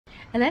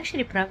A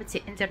Luxury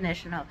Property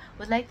International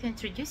would like to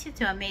introduce you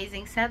to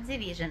amazing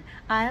subdivision,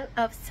 Isle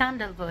of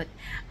Sandalwood.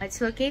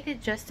 It's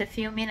located just a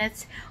few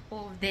minutes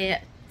of the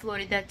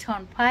Florida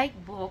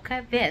Turnpike,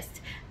 Boca West.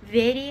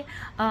 Very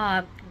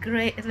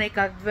great, like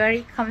a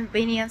very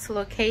convenient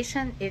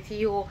location if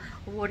you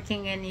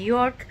working in New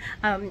York,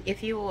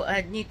 if you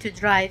need to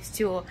drive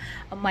to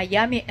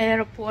Miami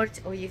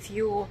airport, or if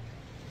you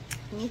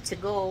need to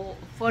go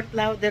Fort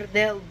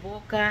Lauderdale,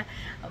 Boca,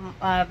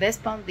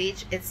 West Palm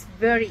Beach. It's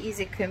very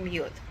easy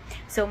commute.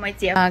 So my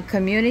dear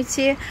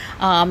community,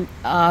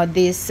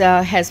 this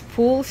has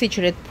pool,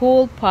 featured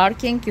pool,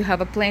 parking. You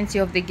have a plenty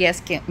of the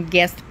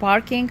guest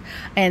parking,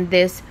 and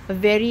this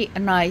very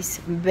nice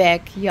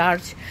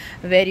backyard,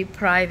 very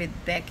private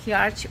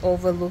backyard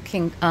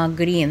overlooking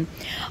green.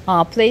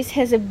 Place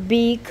has a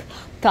big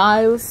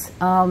tiles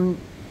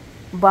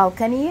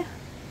balcony,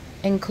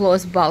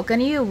 enclosed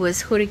balcony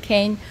with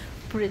hurricane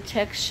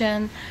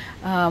protection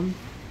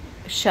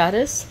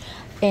shutters,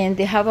 and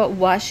they have a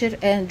washer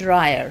and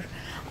dryer.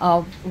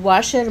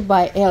 Washer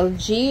by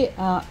LG,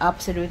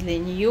 absolutely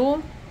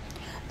new.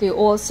 They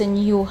also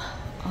new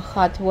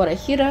hot water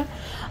heater.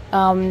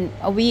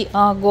 We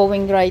are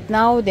going right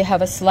now. They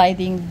have a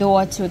sliding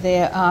door to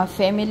the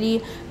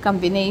family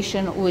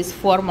combination with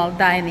formal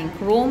dining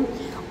room,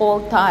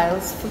 all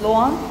tiles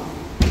floor,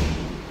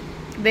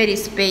 very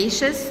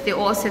spacious. They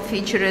also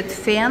featured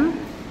fan.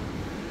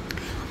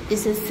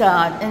 This is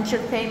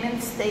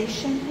entertainment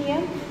station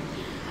here.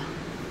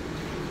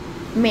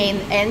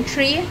 Main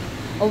entry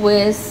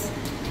with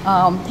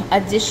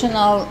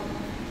additional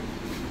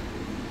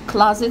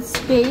closet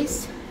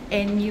space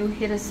and new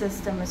heater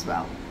system as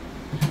well,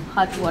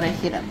 hot water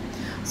heater.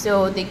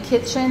 So the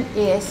kitchen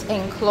is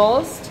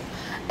enclosed,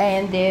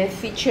 and they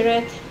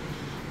featured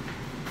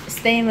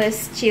stainless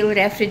steel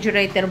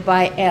refrigerator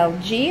by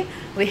LG.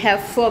 We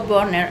have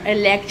 4-burner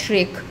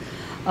electric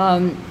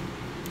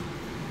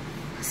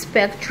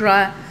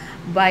Spectra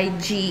by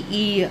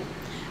GE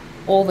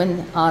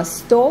oven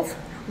stove,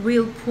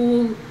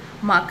 Whirlpool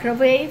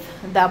microwave,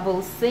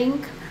 double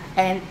sink,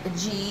 and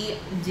GE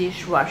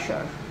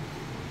dishwasher.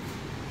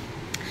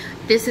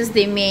 This is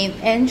the main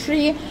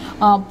entry.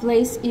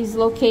 Place is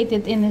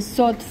located in the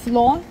 3rd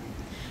floor.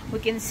 We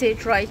can see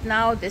it right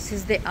now. This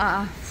is the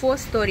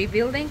 4-story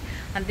building,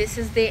 and this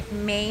is the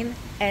main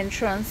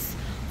entrance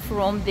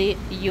from the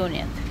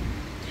unit.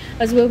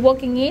 As we're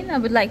walking in, I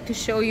would like to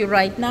show you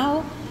right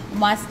now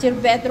master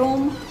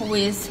bedroom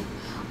with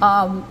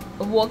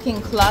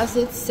walk-in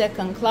closet,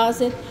 2nd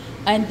closet,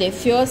 and the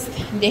first.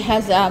 They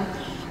has a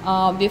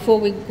before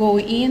we go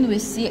in, we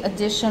see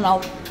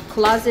additional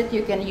closet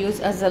you can use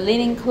as a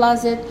linen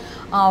closet.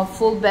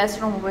 Full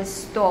bathroom with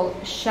stall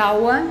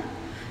shower,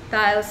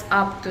 tiles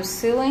up to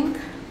ceiling.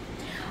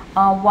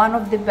 One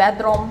of the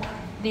bedroom,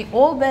 the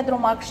old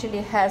bedroom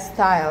actually has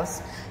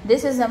tiles.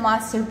 This is a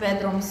master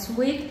bedroom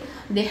suite.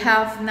 They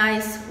have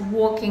nice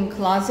walk-in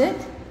closet.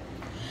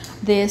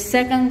 The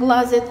 2nd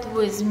closet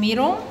with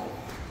mirror.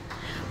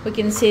 We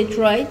can see it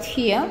right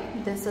here.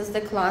 This is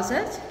the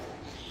closet.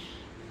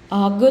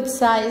 Good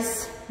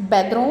size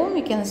bedroom.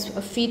 You can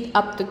fit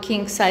up to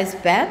king size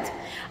bed.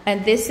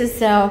 And this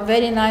is a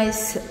very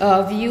nice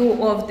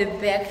view of the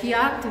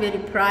backyard. Very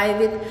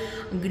private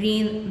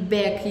green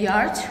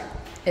backyard.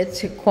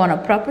 It's a corner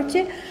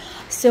property.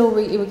 So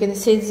we can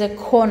see it's a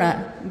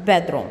corner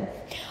bedroom.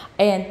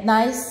 And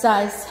nice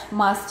size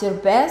master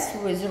bath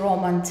with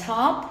Roman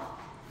tub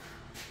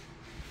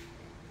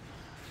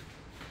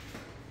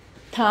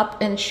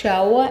and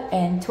shower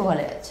and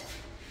toilet.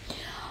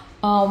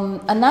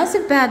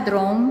 Another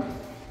bedroom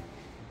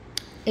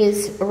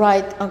is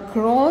right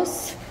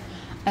across,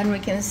 and we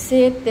can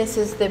see it. This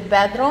is the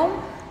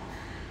bedroom.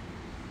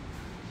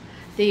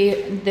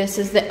 This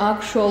is the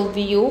actual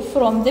view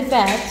from the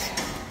bed.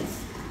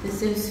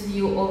 This is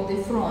view of the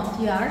front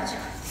yard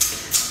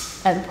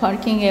and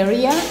parking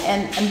area,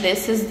 and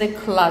this is the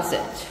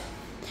closet.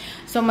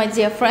 So my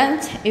dear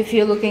friends, if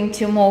you're looking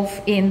to move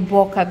in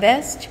Boca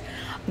West,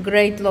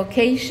 great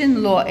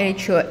location, low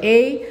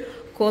HOA,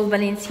 call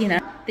Valentina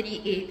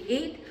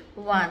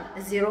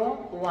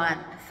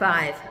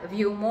 388-1015.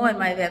 View more on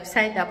my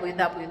website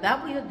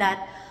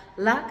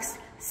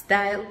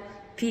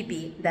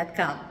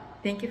www.luxstylepb.com.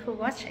 Thank you for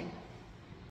watching.